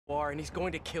and he's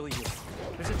going to kill you.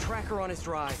 There's a tracker on his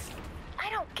drive. I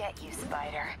don't get you,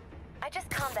 Spider. I just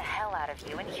calmed the hell out of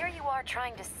you, and here you are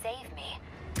trying to save me.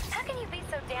 How can you be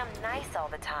so damn nice all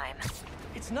the time?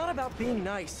 It's not about being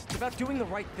nice. It's about doing the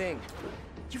right thing.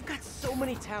 You've got so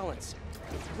many talents.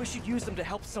 I wish you'd use them to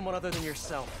help someone other than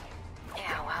yourself.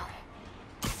 Yeah, well,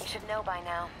 you should know by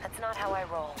now. That's not how I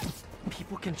roll.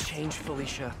 People can change,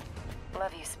 Felicia.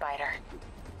 Love you, Spider.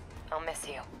 I'll miss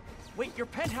you. Wait, your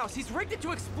penthouse! He's rigged it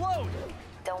to explode!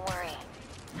 Don't worry.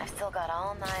 I've still got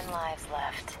all 9 lives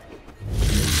left.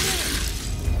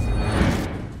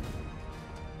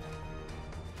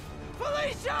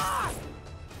 Felicia!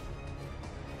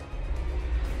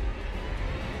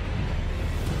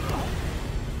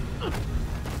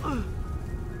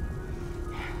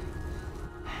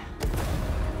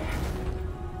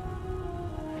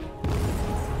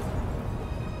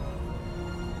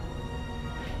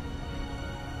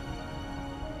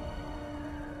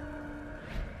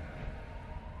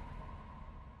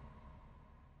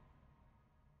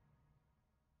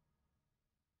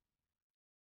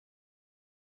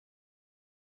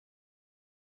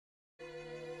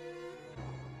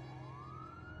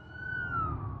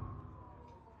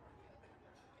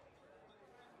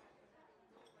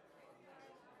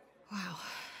 Wow.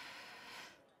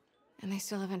 And they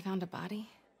still haven't found a body?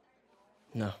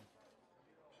 No.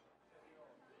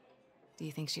 Do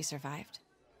you think she survived?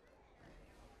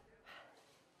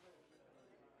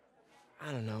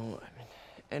 I don't know. I mean,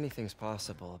 anything's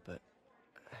possible, but...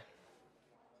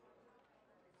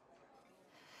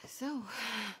 So,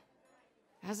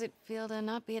 how's it feel to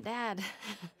not be a dad?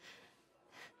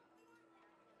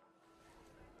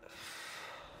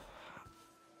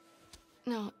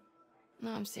 No,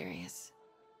 I'm serious.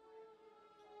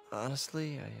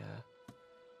 Honestly,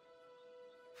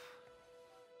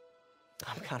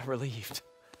 I'm kind of relieved.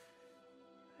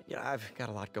 Yeah, I've got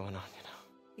a lot going on, you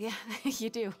know. Yeah, you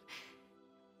do.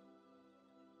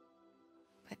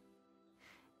 But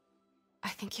I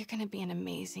think you're gonna be an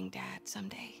amazing dad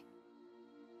someday.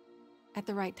 At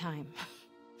the right time.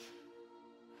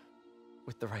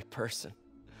 With the right person.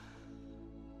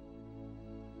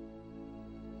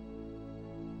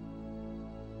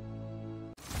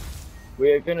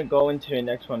 We're gonna go into the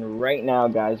next one right now,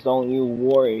 guys. Don't you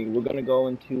worry. We're gonna go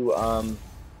into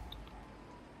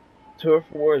Turf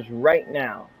Wars right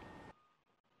now.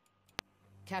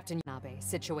 Captain Nabe,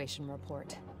 situation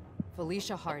report.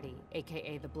 Felicia Hardy,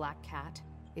 aka the Black Cat,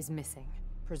 is missing,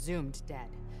 presumed dead.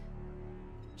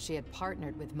 She had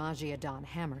partnered with Magia Don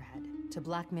Hammerhead to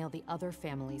blackmail the other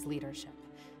family's leadership.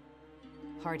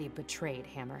 Hardy betrayed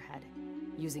Hammerhead.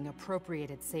 Using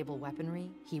appropriated Sable weaponry,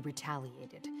 he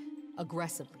retaliated,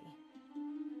 aggressively.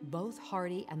 Both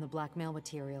Hardy and the blackmail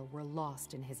material were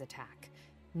lost in his attack.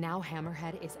 Now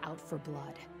Hammerhead is out for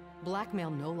blood. Blackmail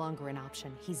no longer an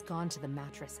option. He's gone to the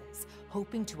mattresses,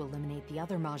 hoping to eliminate the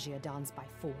other Magia Dons by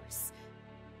force.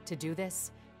 To do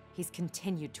this, he's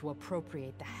continued to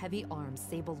appropriate the heavy arms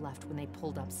Sable left when they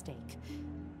pulled up stake.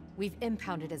 We've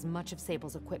impounded as much of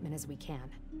Sable's equipment as we can,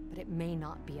 but it may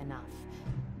not be enough.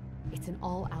 It's an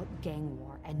all-out gang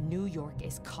war, and New York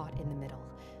is caught in the middle.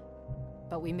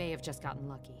 But we may have just gotten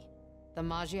lucky. The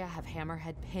Magia have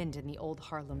Hammerhead pinned in the old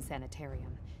Harlem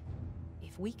sanitarium.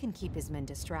 If we can keep his men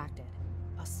distracted,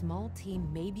 a small team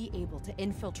may be able to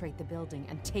infiltrate the building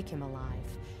and take him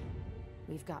alive.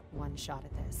 We've got one shot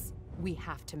at this. We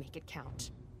have to make it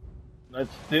count.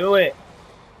 Let's do it.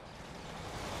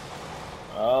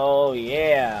 Oh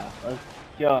yeah, let's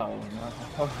go.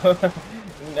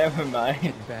 Never mind.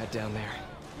 Getting bad down there.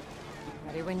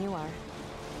 Ready when you are.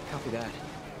 Copy that.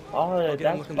 Oh, get him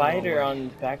that looking the wrong spider way. on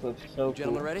the back looks so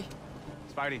Gentlemen, cool. ready?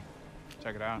 Spidey,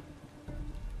 check it out.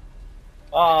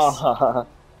 Oh,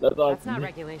 that's awesome. That's not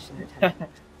regulation, Lieutenant.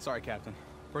 Sorry, Captain.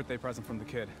 Birthday present from the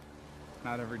kid.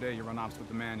 Not every day you run ops with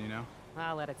the man, you know?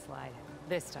 I'll let it slide.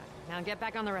 This time. Now get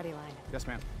back on the ready line. Yes,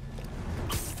 ma'am.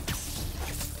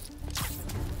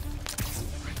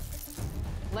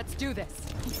 Let's do this.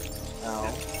 No.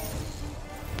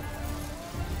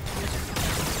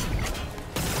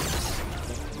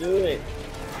 Let's do it.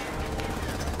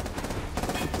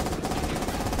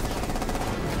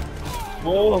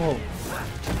 Whoa.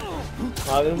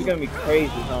 Wow, this is gonna be crazy,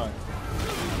 huh?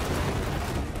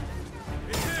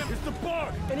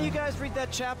 Any of you guys read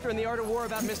that chapter in The Art of War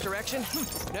about misdirection?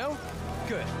 No?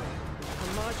 Good.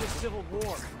 A Magia Civil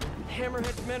War.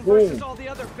 Hammerhead's men versus all the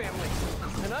other families.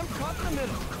 And I'm caught in the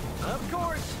middle. Of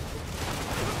course.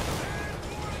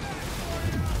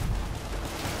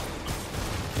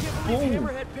 Can't believe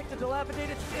Hammerhead picked a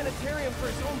dilapidated sanitarium for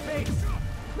his home base.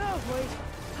 No, wait.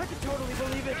 I can totally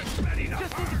believe it.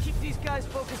 Just need to keep these guys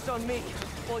focused on me,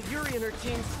 while Yuri and her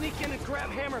team sneak in and grab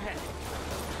Hammerhead.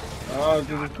 Oh,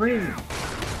 this is crazy.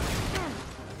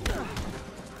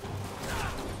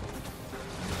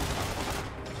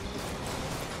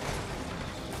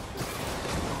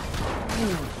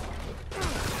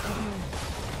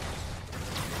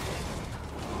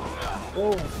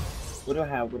 Oh, what do I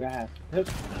have? What do I have? Hook.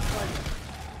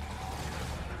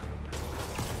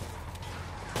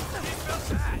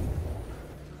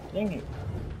 Dang it.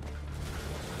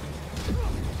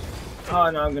 Oh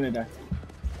no, I'm gonna die.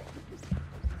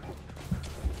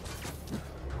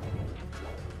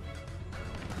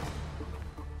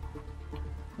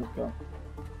 Let's go.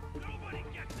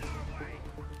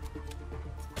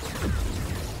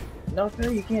 No,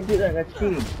 sir, you can't do that. That's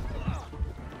cheating.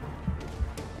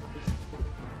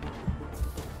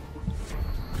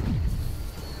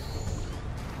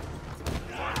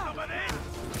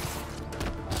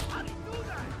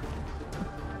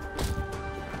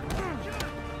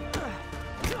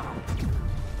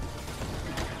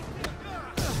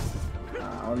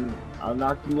 I'll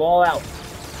knock you all out.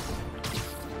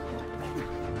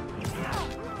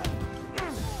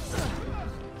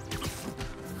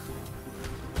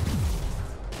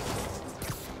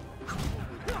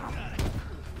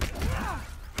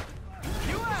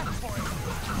 You asked for it.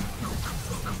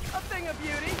 A thing of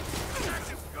beauty.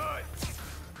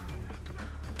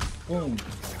 Boom.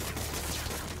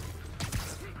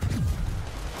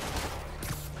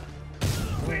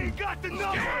 We got the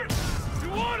number. You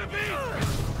wanna be?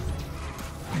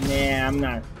 Nah, I'm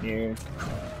not scared.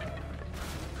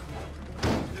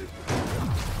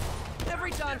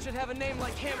 Every Don should have a name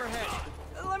like Hammerhead.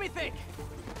 Let me think.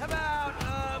 How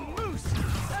about, Moose?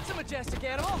 That's a majestic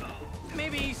animal.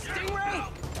 Maybe Stingray?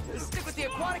 Stick with the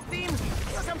aquatic theme.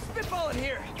 Look, I'm spitballing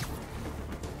here.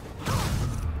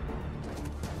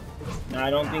 No, I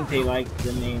don't think they like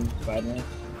the name Spider-Man.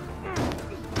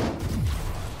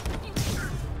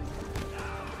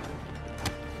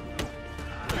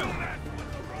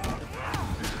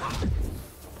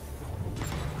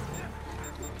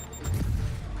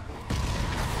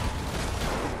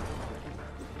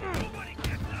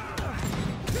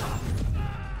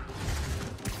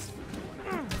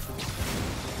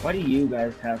 Why do you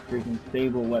guys have freaking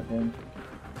stable weapons?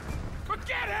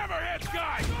 Forget Hammerhead's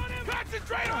guys!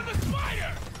 Concentrate on the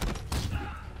spider!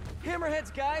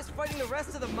 Hammerhead's guys fighting the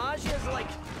rest of the Maggia is like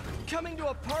coming to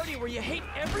a party where you hate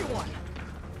everyone.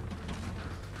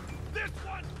 This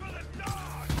one's for the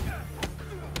dog!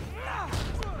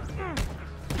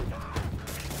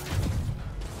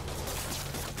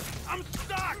 I'm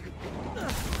stuck!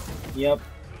 Yep.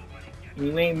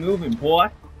 You ain't moving, boy.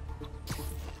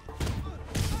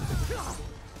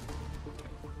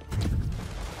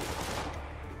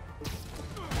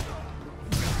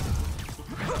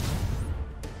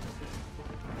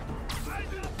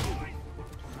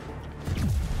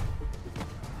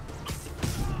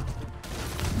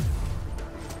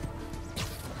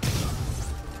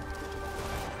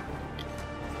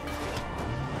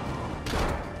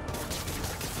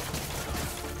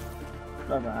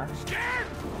 Bye-bye. Scared?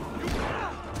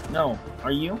 No,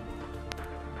 are you?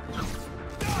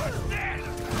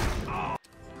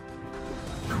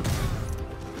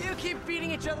 You keep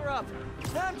beating each other up.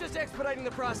 I'm just expediting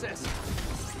the process.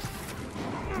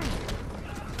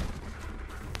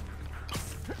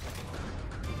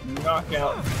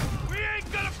 Knockout. We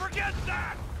ain't gonna forget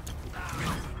that!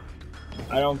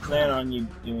 I don't plan on you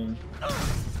doing.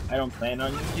 I don't plan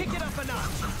on you. Kick it up a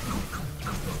notch.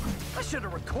 I should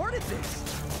have recorded this.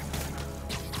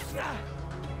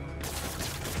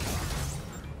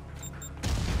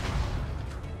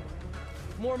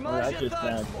 More that's Maggia just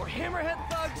thugs, bad. more Hammerhead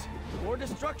thugs, more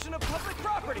destruction of public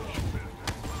property.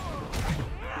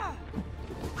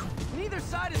 Neither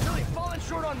side is really falling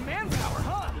short on manpower,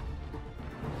 huh?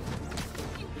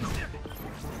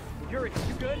 Yuri,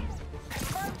 you good?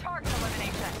 Confirmed target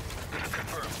elimination.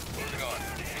 Confirmed. Moving on.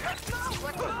 Let's go!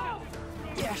 Let's go!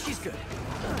 Yeah, she's good.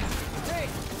 Hey,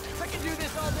 I can do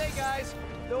this all day, guys.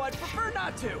 Though I'd prefer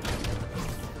not to.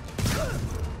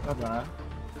 Bye-bye.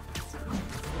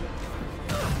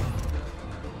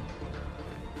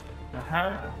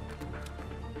 Aha.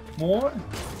 More?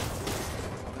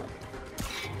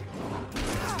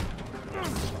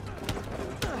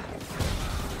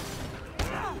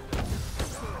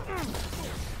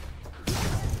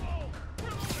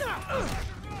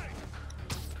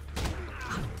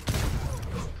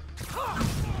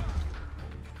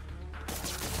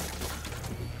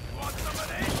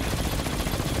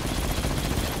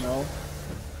 No.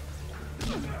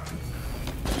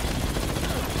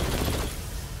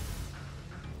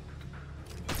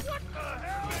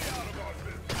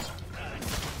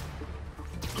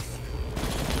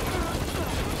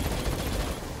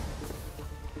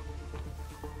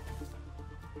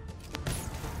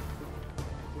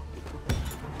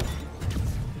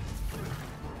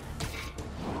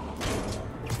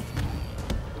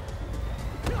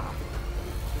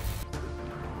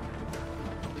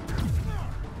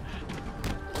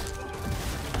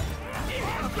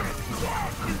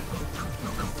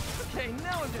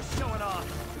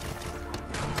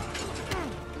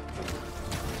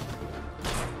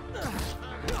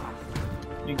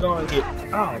 You're going to get.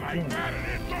 Oh, damn.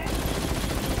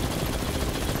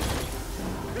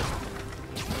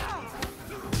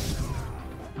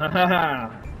 Haha.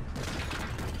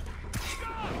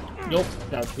 Nope,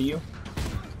 that's for you.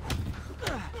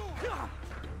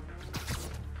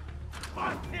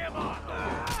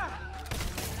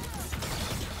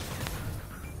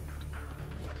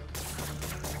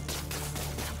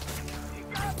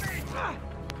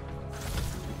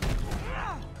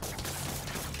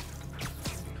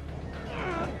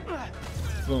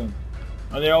 Boom.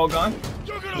 Are they all gone?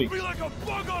 You're gonna Sweet. be like a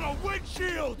bug on a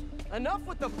windshield! Enough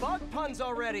with the bug puns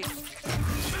already.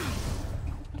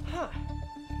 Huh.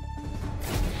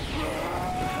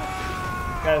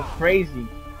 That's crazy.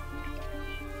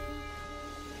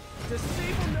 Does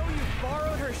Sable know you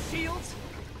borrowed her shields?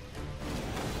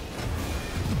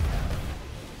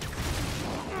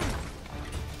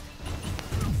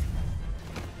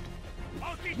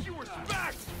 I'll teach you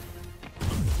respect!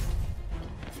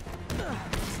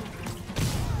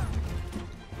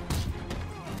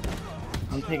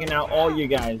 I'm taking out all you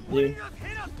guys, dude.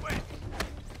 Hit us with!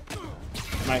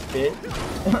 My fit.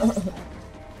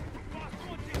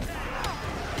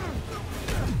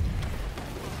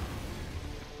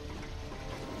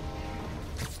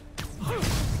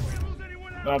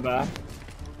 Bye bye.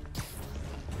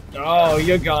 Oh,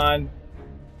 you're gone.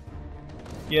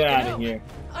 Get out of here.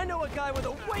 I know a guy with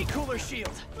a way cooler shield.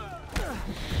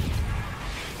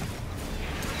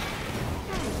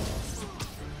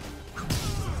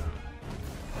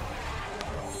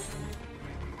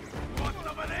 Want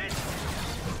some of this?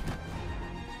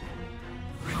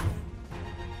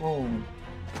 Boom.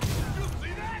 You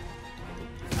see that?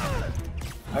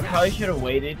 I probably should have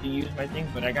waited to use my thing,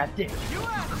 but I got this. You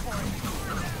asked for it.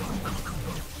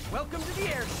 Welcome to the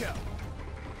air show.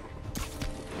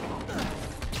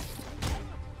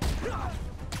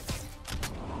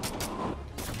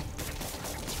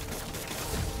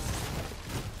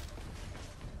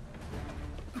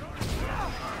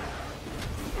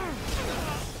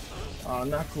 Oh,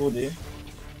 not cool, dude.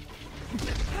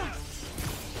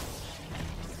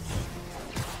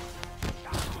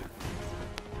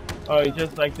 Oh, it's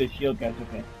just like the shield guys,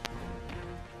 okay.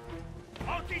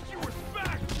 I'll teach you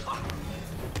respect!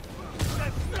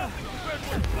 That's nothing compared to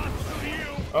what's possible to you!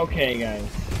 Okay, guys,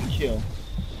 chill.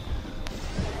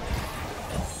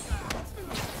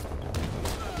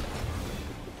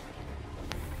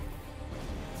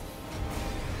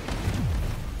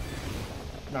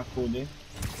 Not cool, dude.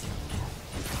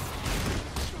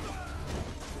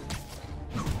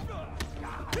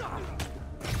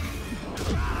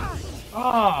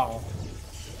 Oh!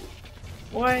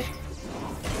 What?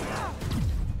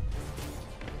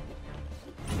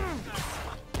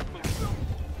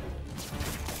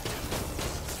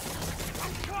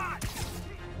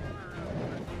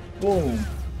 Boom.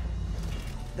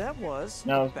 That was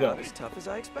Now let's about go. as tough as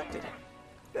I expected.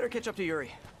 Better catch up to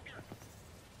Yuri.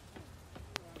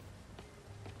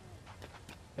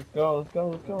 Let's go, let's go,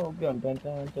 let's go. Dun, dun,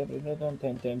 dun, dun, dun, dun,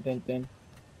 dun, dun, dun, dun.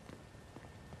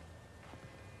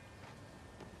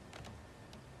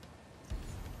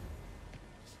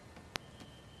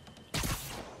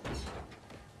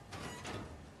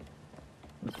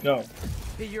 Let's go.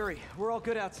 Hey Yuri, we're all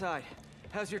good outside.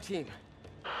 How's your team?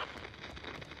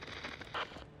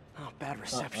 Oh, bad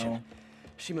reception. Uh-oh.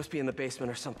 She must be in the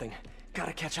basement or something.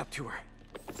 Gotta catch up to her.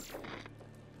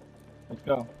 Let's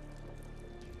go.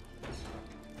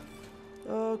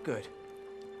 Oh, good.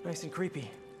 Nice and creepy.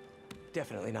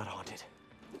 Definitely not haunted.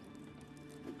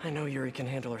 I know Yuri can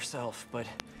handle herself, but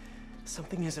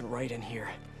something isn't right in here.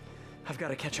 I've got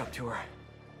to catch up to her.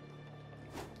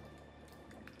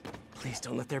 Please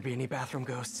don't let there be any bathroom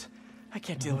ghosts. I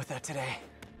can't deal with that today.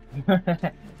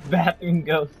 Bathroom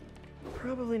ghost.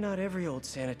 Probably not every old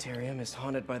sanitarium is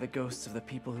haunted by the ghosts of the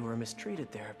people who were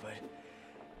mistreated there, but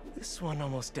this one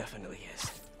almost definitely is.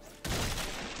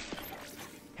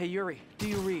 Hey Yuri, do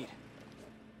you read?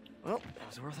 Well, that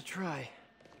was worth a try.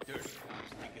 Dirty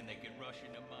cops thinking they can rush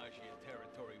into Maggia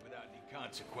territory without any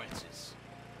consequences.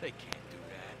 They can't do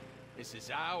that. This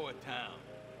is our town.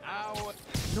 Our...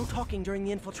 No talking during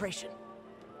the infiltration.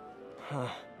 Huh.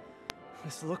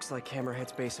 This looks like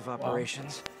Hammerhead's base of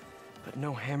operations, but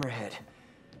no Hammerhead.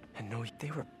 And no, they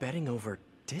were betting over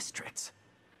districts.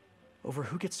 Over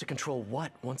who gets to control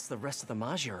what once the rest of the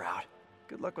Maggia are out.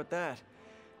 Good luck with that.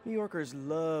 New Yorkers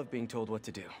love being told what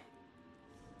to do.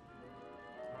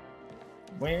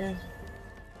 Where's...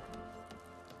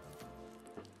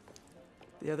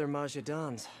 The other Maggia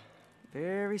Dons.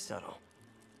 Very subtle.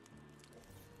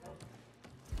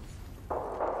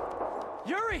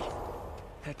 Yuri!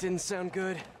 That didn't sound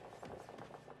good.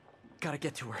 Gotta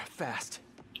get to her, fast.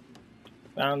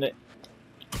 Found it.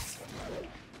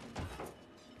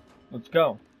 Let's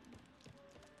go.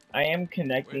 I am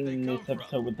connecting this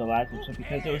episode with the last episode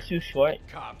because it was too short.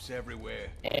 Cops everywhere.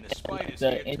 And the spiders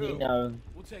The here ending too. of,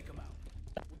 We'll take them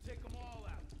out. We'll take them all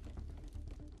out.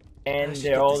 and should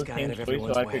they're get all this the guy same out of story, so I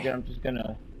everyone's figured way. I'm just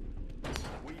gonna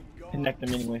connect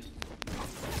them anyways.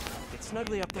 Get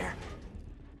snugly up there.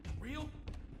 Real?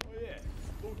 Oh yeah.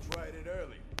 Who tried it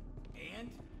early? And?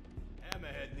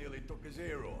 Hammerhead nearly took his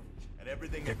ear off. And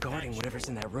everything They're guarding attached whatever's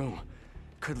to in it. that room.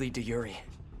 Could lead to Yuri.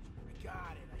 I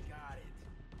got it.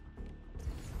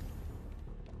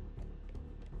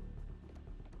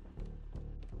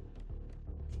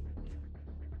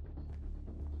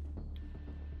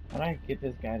 How do I get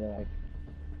this guy to like?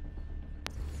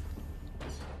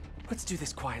 Let's do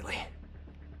this quietly.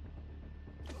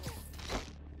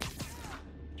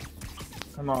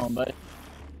 Come on, bud.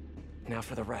 Now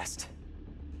for the rest.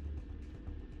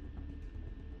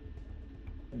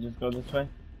 We'll just go this way.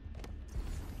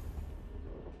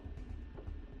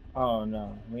 Oh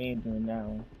no, we ain't doing that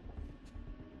one.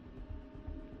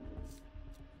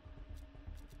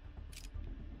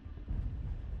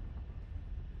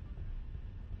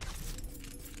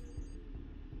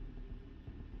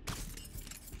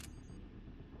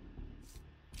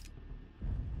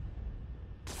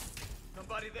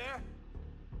 Somebody there?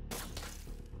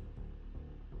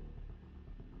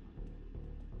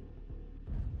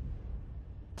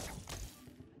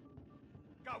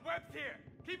 Got webs here.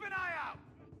 Keep an eye out.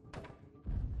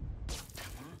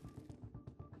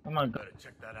 Come on, go. Better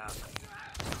check that out.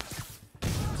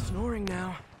 Snoring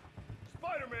now.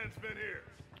 Spider-Man's been here.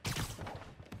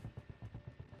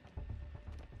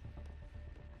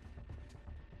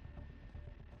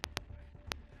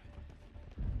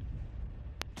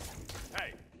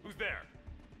 Hey, who's there?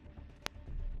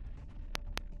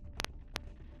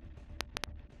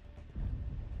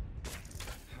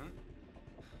 Huh?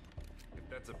 If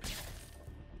that's a...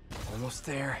 Almost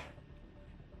there.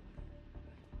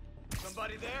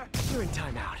 Somebody there? You're in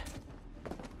timeout.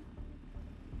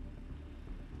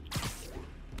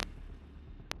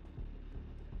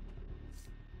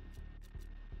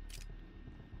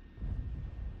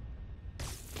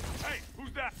 Hey,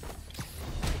 who's that?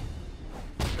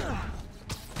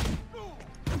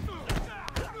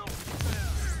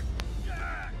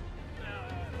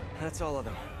 That's all of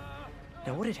them.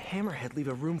 Now what did Hammerhead leave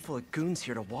a room full of goons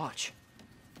here to watch?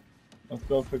 Let's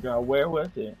go figure out where was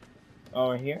it.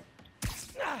 Oh, here.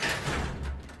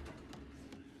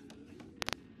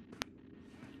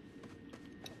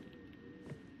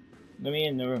 Let me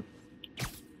in the room.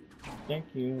 Thank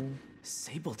you.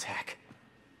 Sabletech.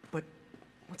 But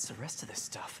what's the rest of this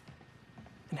stuff?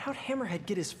 And how'd Hammerhead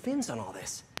get his fins on all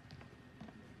this?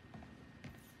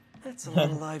 That's a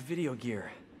lot of live video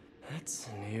gear. That's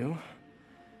new.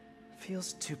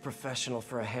 Feels too professional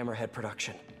for a Hammerhead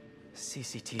production.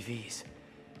 CCTVs.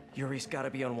 Yuri's gotta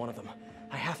be on one of them.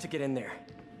 I have to get in there.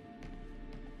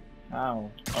 How?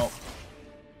 Oh.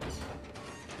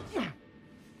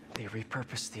 They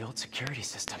repurposed the old security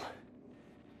system.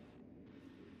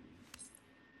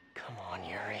 Come on,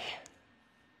 Yuri.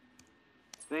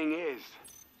 Thing is,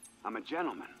 I'm a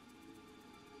gentleman.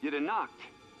 You'd have knocked.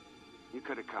 You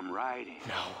could have come right in.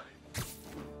 No.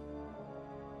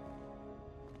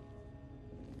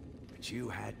 But you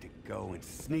had to go and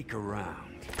sneak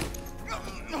around.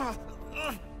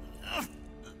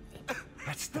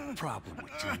 That's the problem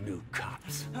with you new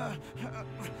cops.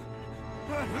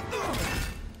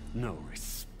 No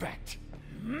respect.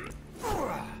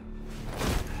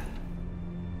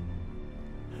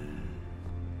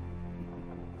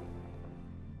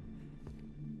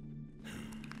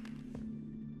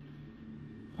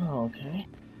 Oh, okay.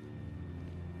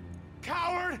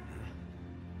 Coward!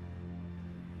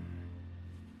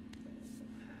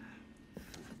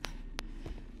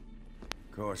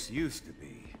 Of course, used to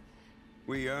be.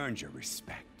 We earned your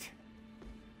respect.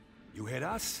 You hit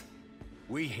us,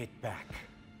 we hit back.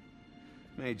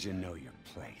 Made you know your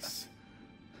place.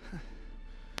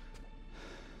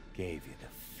 Gave you the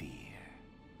fear.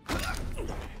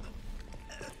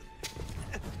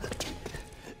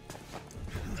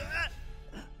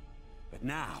 But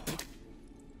now...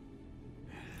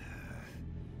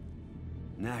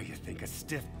 Now you think a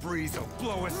stiff breeze will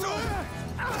blow us over?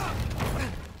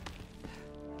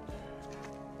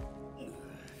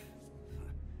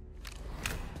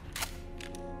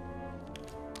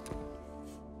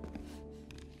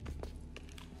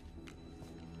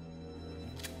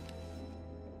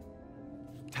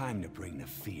 Time to bring the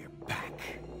fear back.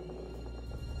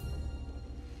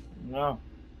 No.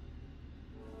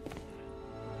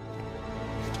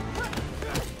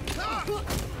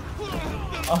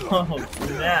 Oh,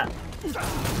 snap.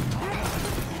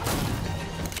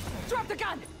 Drop the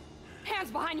gun! Hands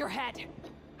behind your head!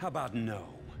 How about no?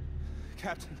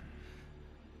 Captain,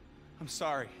 I'm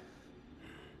sorry.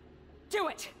 Do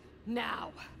it!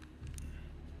 Now!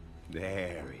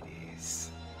 There it is.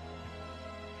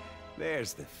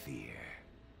 There's the fear.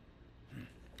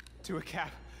 Do it,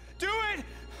 Cap. Do it!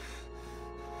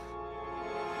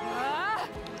 Ah!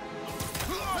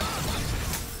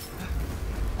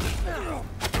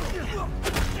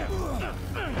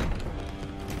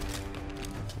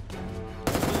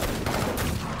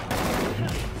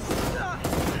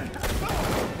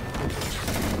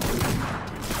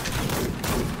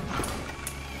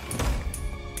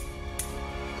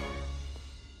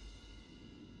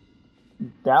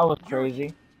 That was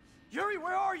crazy. Yuri,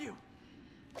 where are you?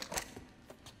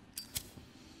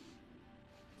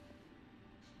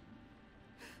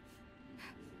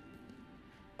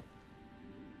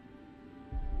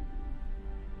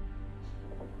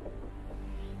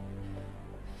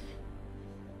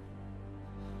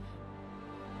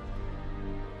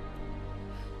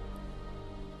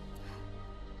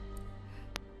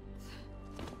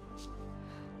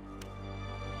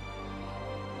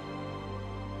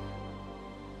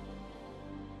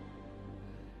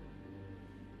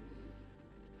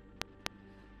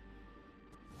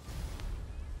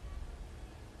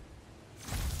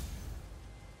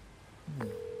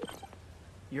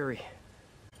 Yuri,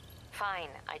 Fine,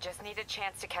 I just need a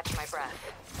chance to catch my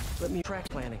breath. let me track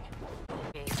planning.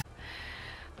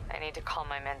 I need to call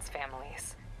my men's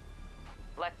families.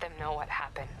 Let them know what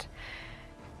happened.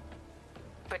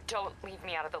 But don't leave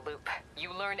me out of the loop.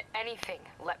 You learn anything,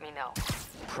 let me know.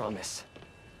 Promise.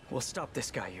 We'll stop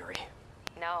this guy, Yuri.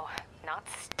 No, not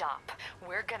stop.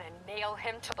 We're gonna nail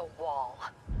him to the wall.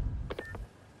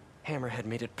 Hammerhead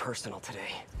made it personal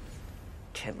today.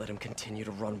 Can't let him continue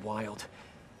to run wild.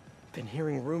 Been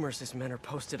hearing rumors his men are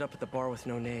posted up at the bar with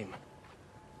no name.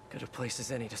 Good a place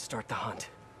as any to start the hunt.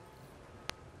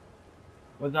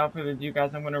 Without further ado,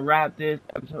 guys, I'm going to wrap this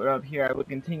episode up here. I will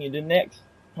continue the next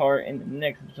part in the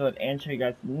next episode and show you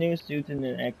guys some new suits in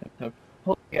the next episode.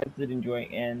 Hope you guys did enjoy,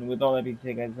 and with all that being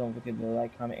said, guys, don't forget to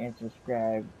like, comment, and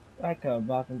subscribe. Like a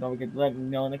boss, and don't forget to let me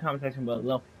know in the comment section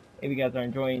below if you guys are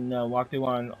enjoying the walkthrough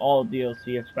on all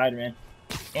DLC of Spider-Man.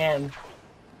 And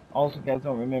also, guys,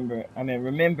 remember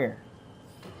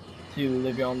to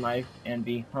live your own life and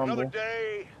be humble. Another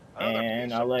day, another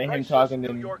And piece I'll of let him priceless talk and New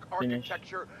then York finish,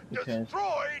 architecture because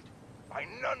destroyed by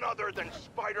none other than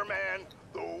Spider-Man,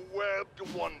 the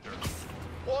Webbed Wonder.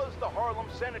 Was the Harlem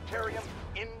Sanitarium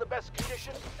in the best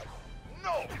condition?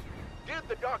 No. Did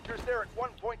the doctors there at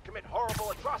one point commit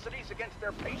horrible atrocities against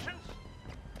their patients?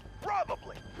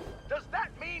 Probably. Does that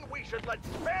mean we should let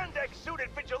spandex-suited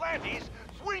vigilantes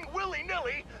swing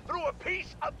willy-nilly through a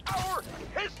piece of our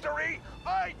history?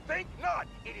 I think not.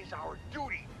 It is our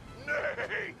duty,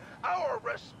 nay, our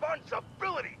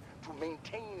responsibility to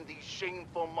maintain these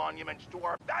shameful monuments to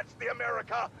our... That's the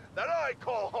America that I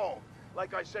call home.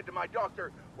 Like I said to my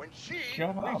doctor, when she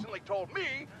recently told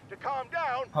me to calm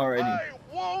down, I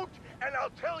won't, and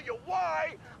I'll tell you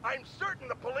why. I'm certain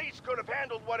the police could have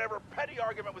handled whatever petty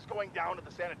argument was going down at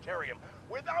the sanitarium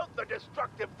without the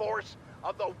destructive force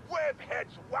of the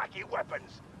Webhead's wacky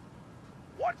weapons.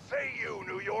 What say you,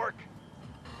 New York?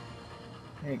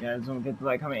 Hey guys, don't forget to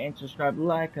like, comment, and subscribe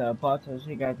like a bot. So I'll see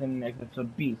you guys in the next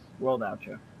episode. Peace. World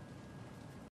outro.